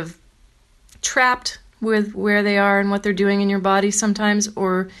sort of trapped with where they are and what they're doing in your body sometimes,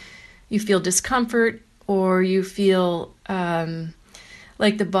 or you feel discomfort, or you feel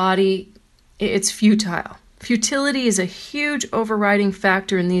like the body, it's futile. Futility is a huge overriding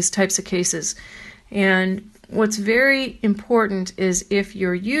factor in these types of cases. And what's very important is if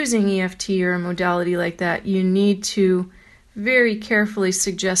you're using EFT or a modality like that, you need to very carefully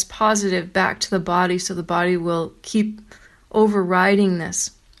suggest positive back to the body so the body will keep overriding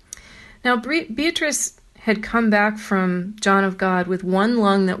this. Now, Beatrice had come back from John of God with one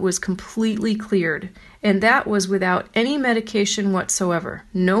lung that was completely cleared, and that was without any medication whatsoever.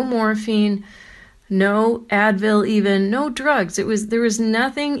 No morphine, no Advil even, no drugs. There was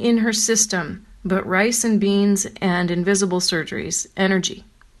nothing in her system but rice and beans and invisible surgeries, energy,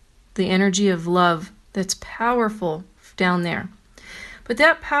 the energy of love that's powerful down there. But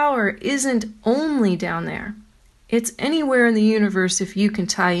that power isn't only down there. It's anywhere in the universe if you can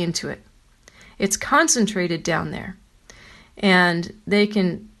tie into it. It's concentrated down there. And they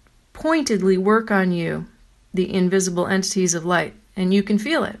can pointedly work on you, the invisible entities of light, and you can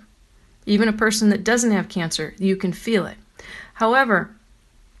feel it. Even a person that doesn't have cancer, you can feel it. However,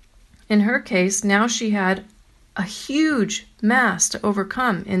 in her case, now she had a huge mass to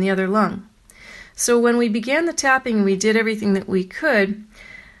overcome in the other lung. So when we began the tapping, we did everything that we could.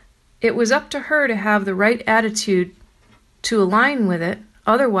 It was up to her to have the right attitude to align with it.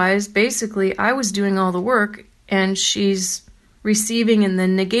 Otherwise, basically, I was doing all the work and she's receiving and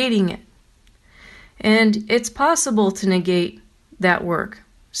then negating it. And it's possible to negate that work.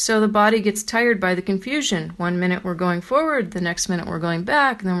 So the body gets tired by the confusion. 1 minute we're going forward, the next minute we're going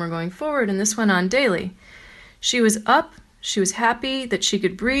back, and then we're going forward, and this went on daily. She was up, she was happy that she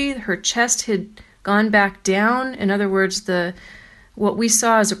could breathe, her chest had gone back down. In other words, what we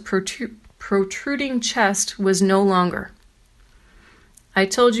saw as a protruding chest was no longer. I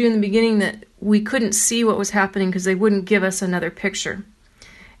told you in the beginning that we couldn't see what was happening because they wouldn't give us another picture.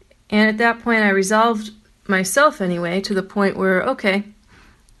 And at that point I resolved myself anyway to the point where, okay,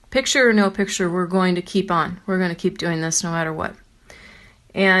 picture or no picture, we're going to keep on. We're going to keep doing this no matter what.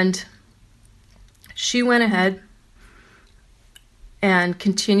 And she went ahead and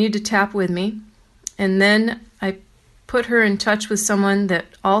continued to tap with me. And then I put her in touch with someone that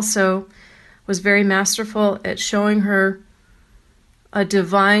also was very masterful at showing her a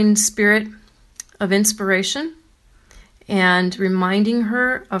divine spirit of inspiration and reminding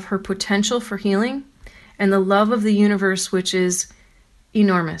her of her potential for healing and the love of the universe, which is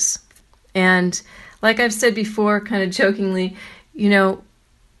enormous. And like I've said before, kind of jokingly,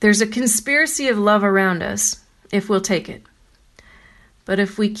 there's a conspiracy of love around us if we'll take it. But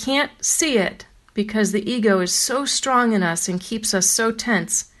if we can't see it because the ego is so strong in us and keeps us so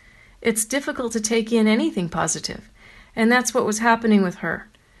tense, it's difficult to take in anything positive. And that's what was happening with her.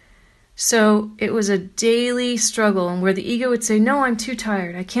 So it was a daily struggle, and where the ego would say, no, I'm too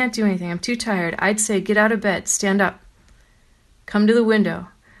tired. I can't do anything. I'm too tired. I'd say, get out of bed. Stand up. Come to the window.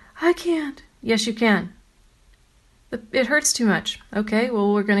 I can't. Yes, you can. It hurts too much. Okay,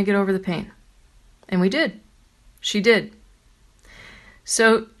 well, we're going to get over the pain. And we did. She did.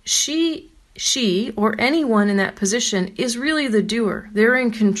 So she, or anyone in that position is really the doer. They're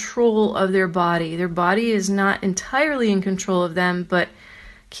in control of their body. Their body is not entirely in control of them, but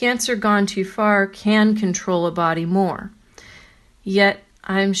cancer gone too far can control a body more. Yet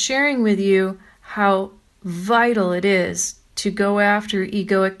I'm sharing with you how vital it is to go after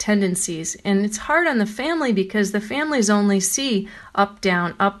egoic tendencies. And it's hard on the family because the families only see up,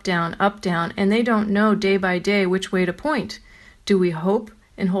 down, up, down, up, down, and they don't know day by day which way to point. Do we hope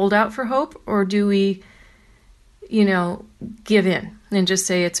and hold out for hope, or do we, give in and just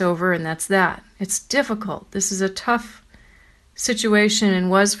say it's over and that's that? It's difficult. This is a tough situation and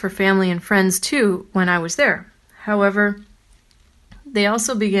was for family and friends too when I was there. However, they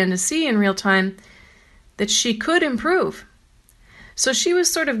also began to see in real time that she could improve. So she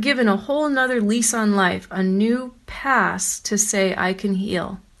was sort of given a whole nother lease on life, a new pass to say, I can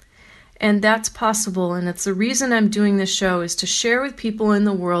heal. And that's possible, and it's the reason I'm doing this show, is to share with people in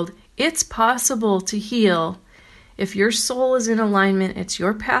the world, it's possible to heal. If your soul is in alignment, it's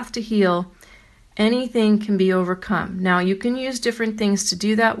your path to heal, anything can be overcome. Now, you can use different things to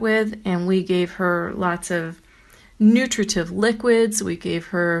do that with, and we gave her lots of nutritive liquids. We gave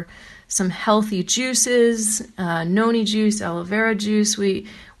her some healthy juices, noni juice, aloe vera juice. We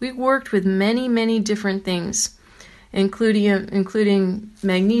worked with many, many different things, including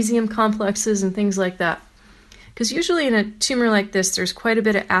magnesium complexes and things like that. Because usually in a tumor like this, there's quite a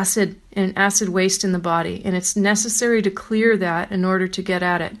bit of acid and acid waste in the body, and it's necessary to clear that in order to get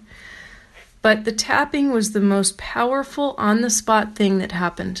at it. But the tapping was the most powerful on-the-spot thing that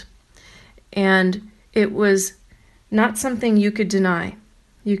happened. And it was not something you could deny.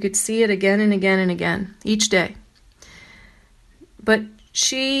 You could see it again and again and again, each day. But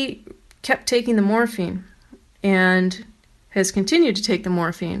she kept taking the morphine and has continued to take the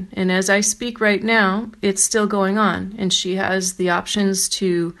morphine. And as I speak right now, it's still going on. And she has the options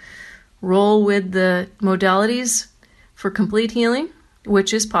to roll with the modalities for complete healing,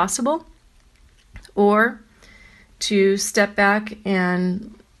 which is possible, or to step back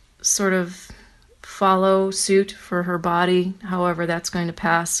and sort of follow suit for her body, however that's going to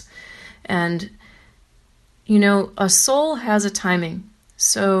pass. And, a soul has a timing.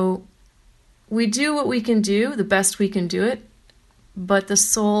 So we do what we can do, the best we can do it, but the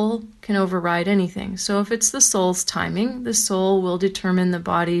soul can override anything. So if it's the soul's timing, the soul will determine the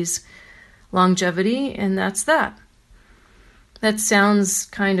body's longevity, and that's that. That sounds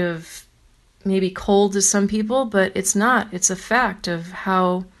kind of maybe cold to some people, but it's not. It's a fact of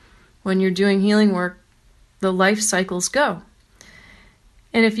how, when you're doing healing work, the life cycles go.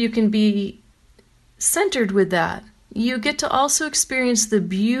 And if you can be centered with that, you get to also experience the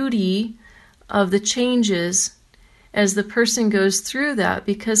beauty of the changes as the person goes through that,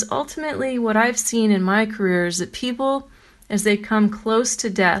 because ultimately what I've seen in my career is that people, as they come close to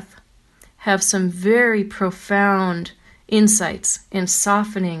death, have some very profound insights and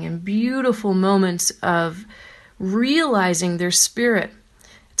softening and beautiful moments of realizing their spirit.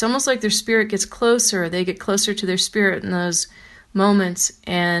 It's almost like their spirit gets closer, they get closer to their spirit, and those moments,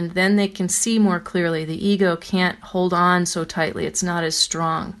 and then they can see more clearly. The ego can't hold on so tightly. It's not as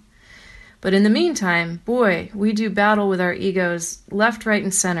strong. But in the meantime, boy, we do battle with our egos left, right,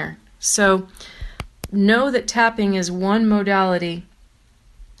 and center. So know that tapping is one modality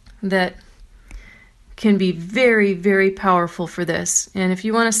that can be very, very powerful for this. And if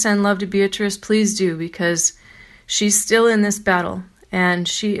you want to send love to Beatrice, please do, because she's still in this battle. And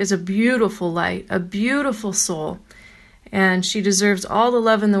she is a beautiful light, a beautiful soul. And she deserves all the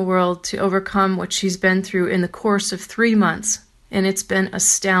love in the world to overcome what she's been through in the course of 3 months. And it's been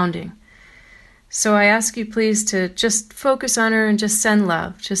astounding. So I ask you please to just focus on her and just send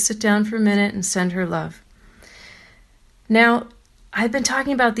love. Just sit down for a minute and send her love. Now, I've been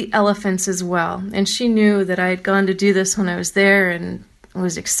talking about the elephants as well. And she knew that I had gone to do this when I was there and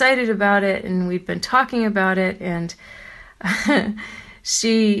was excited about it. And we've been talking about it. And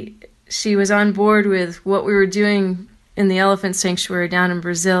she was on board with what we were doing in the elephant sanctuary down in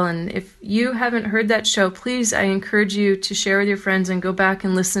Brazil. And if you haven't heard that show, please, I encourage you to share with your friends and go back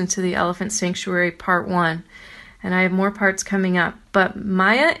and listen to the elephant sanctuary part 1. And I have more parts coming up. But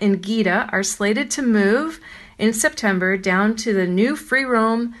Maya and Gita are slated to move in September down to the new free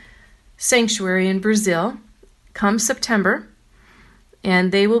roam sanctuary in Brazil come September.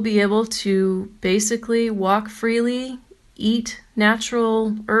 And they will be able to basically walk freely, eat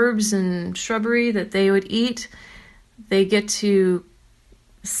natural herbs and shrubbery that they would eat. They get to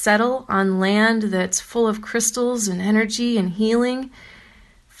settle on land that's full of crystals and energy and healing.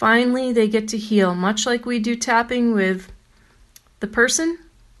 Finally, they get to heal. Much like we do tapping with the person,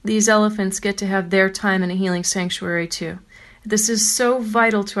 these elephants get to have their time in a healing sanctuary too. This is so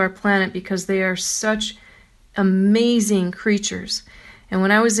vital to our planet because they are such amazing creatures. And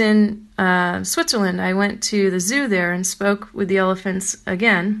when I was in Switzerland, I went to the zoo there and spoke with the elephants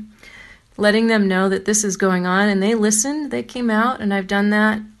again, letting them know that this is going on, and they listened. They came out, and I've done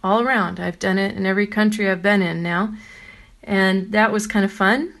that all around. I've done it in every country I've been in now, and that was kind of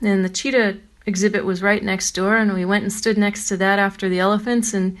fun. And the cheetah exhibit was right next door, and we went and stood next to that after the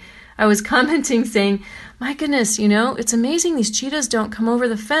elephants, and I was commenting saying, my goodness, it's amazing these cheetahs don't come over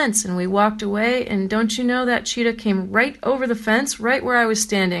the fence. And we walked away, and don't you know that cheetah came right over the fence, right where I was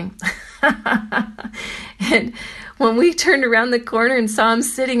standing. And when we turned around the corner and saw him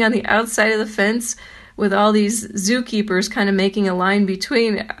sitting on the outside of the fence with all these zookeepers kind of making a line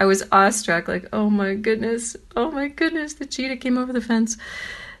between, I was awestruck, like, oh my goodness, the cheetah came over the fence.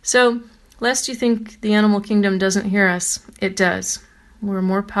 So, lest you think the animal kingdom doesn't hear us, it does. We're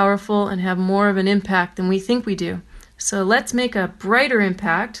more powerful and have more of an impact than we think we do. So let's make a brighter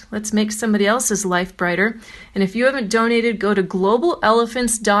impact. Let's make somebody else's life brighter. And if you haven't donated, go to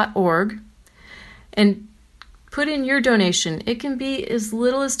globalelephants.org and put in your donation. It can be as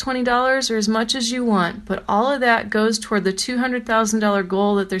little as $20 or as much as you want, but all of that goes toward the $200,000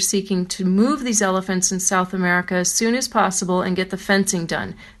 goal that they're seeking to move these elephants in South America as soon as possible and get the fencing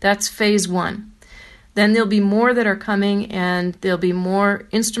done. That's phase 1. Then there'll be more that are coming, and there'll be more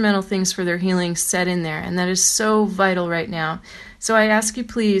instrumental things for their healing set in there, and that is so vital right now. So I ask you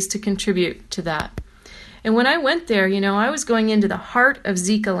please to contribute to that. And when I went there, I was going into the heart of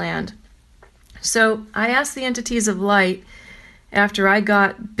Zika land. So I asked the entities of light after I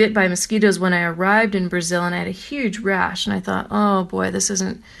got bit by mosquitoes when I arrived in Brazil, and I had a huge rash, and I thought, oh boy, this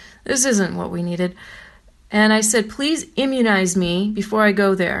isn't what we needed. And I said, please immunize me before I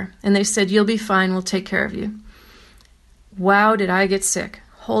go there. And they said, you'll be fine, we'll take care of you. Wow, did I get sick.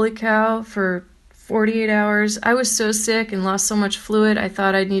 Holy cow, for 48 hours. I was so sick and lost so much fluid, I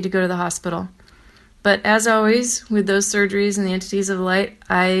thought I'd need to go to the hospital. But as always, with those surgeries and the entities of light,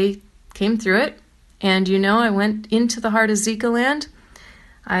 I came through it. And I went into the heart of Zika land.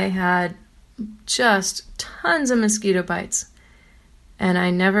 I had just tons of mosquito bites. And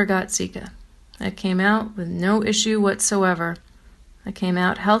I never got Zika. I came out with no issue whatsoever. I came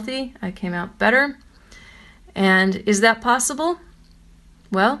out healthy. I came out better. And is that possible?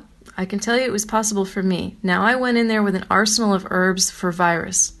 Well, I can tell you it was possible for me. Now, I went in there with an arsenal of herbs for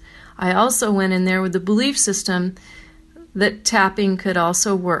virus. I also went in there with the belief system that tapping could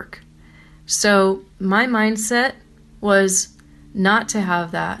also work. So my mindset was not to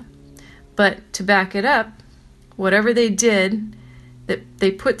have that. But to back it up, whatever they did that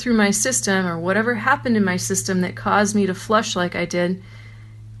they put through my system, or whatever happened in my system that caused me to flush like I did,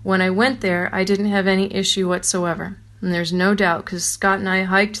 when I went there, I didn't have any issue whatsoever. And there's no doubt, because Scott and I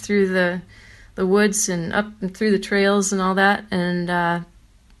hiked through the woods and up and through the trails and all that, and I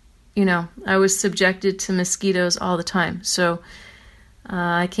was subjected to mosquitoes all the time. So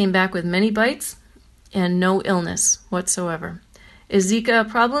I came back with many bites and no illness whatsoever. Is Zika a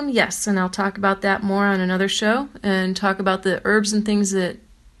problem? Yes, and I'll talk about that more on another show and talk about the herbs and things that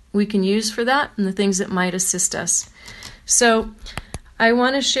we can use for that and the things that might assist us. So I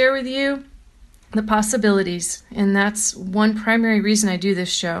want to share with you the possibilities, and that's one primary reason I do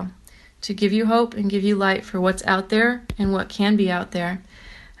this show, to give you hope and give you light for what's out there and what can be out there.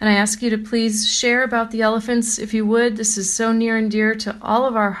 And I ask you to please share about the elephants if you would. This is so near and dear to all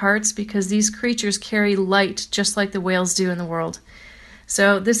of our hearts because these creatures carry light just like the whales do in the world.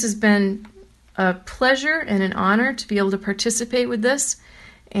 So this has been a pleasure and an honor to be able to participate with this.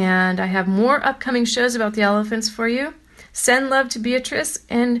 And I have more upcoming shows about the elephants for you. Send love to Beatrice,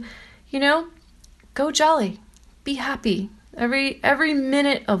 and, go jolly. Be happy. Every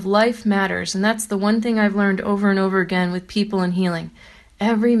minute of life matters, and that's the one thing I've learned over and over again with people in healing.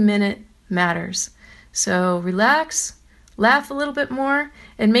 Every minute matters. So relax, laugh a little bit more,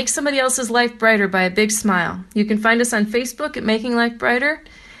 and make somebody else's life brighter by a big smile. You can find us on Facebook at Making Life Brighter,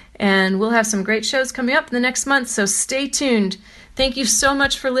 and we'll have some great shows coming up in the next month, so stay tuned. Thank you so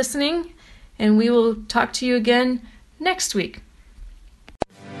much for listening, and we will talk to you again next week.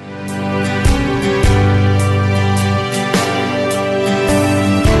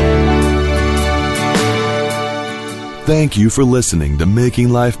 Thank you for listening to Making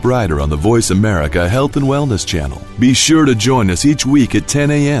Life Brighter on the Voice America Health and Wellness Channel. Be sure to join us each week at 10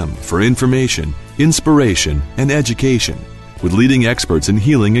 a.m. for information, inspiration, and education with leading experts in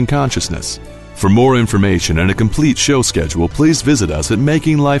healing and consciousness. For more information and a complete show schedule, please visit us at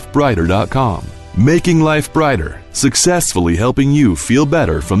makinglifebrighter.com. Making Life Brighter, successfully helping you feel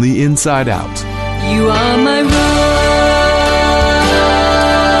better from the inside out. You are my road.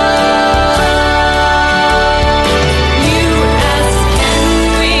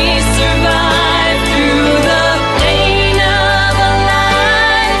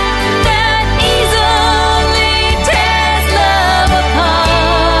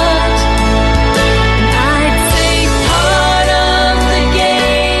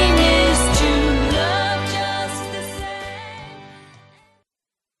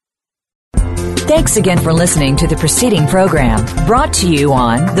 Thanks again for listening to the preceding program, brought to you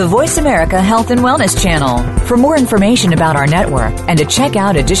on the Voice America Health and Wellness Channel. For more information about our network and to check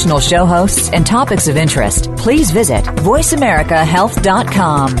out additional show hosts and topics of interest, please visit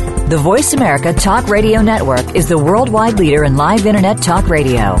voiceamericahealth.com. The Voice America Talk Radio Network is the worldwide leader in live Internet talk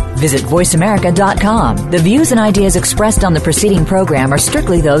radio. Visit voiceamerica.com. The views and ideas expressed on the preceding program are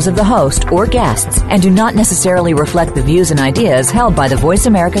strictly those of the host or guests and do not necessarily reflect the views and ideas held by the Voice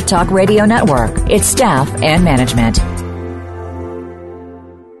America Talk Radio Network, its staff, and management.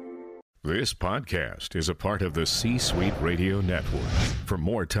 This podcast is a part of the C-Suite Radio Network. For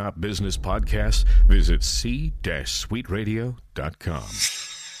more top business podcasts, visit c-suiteradio.com.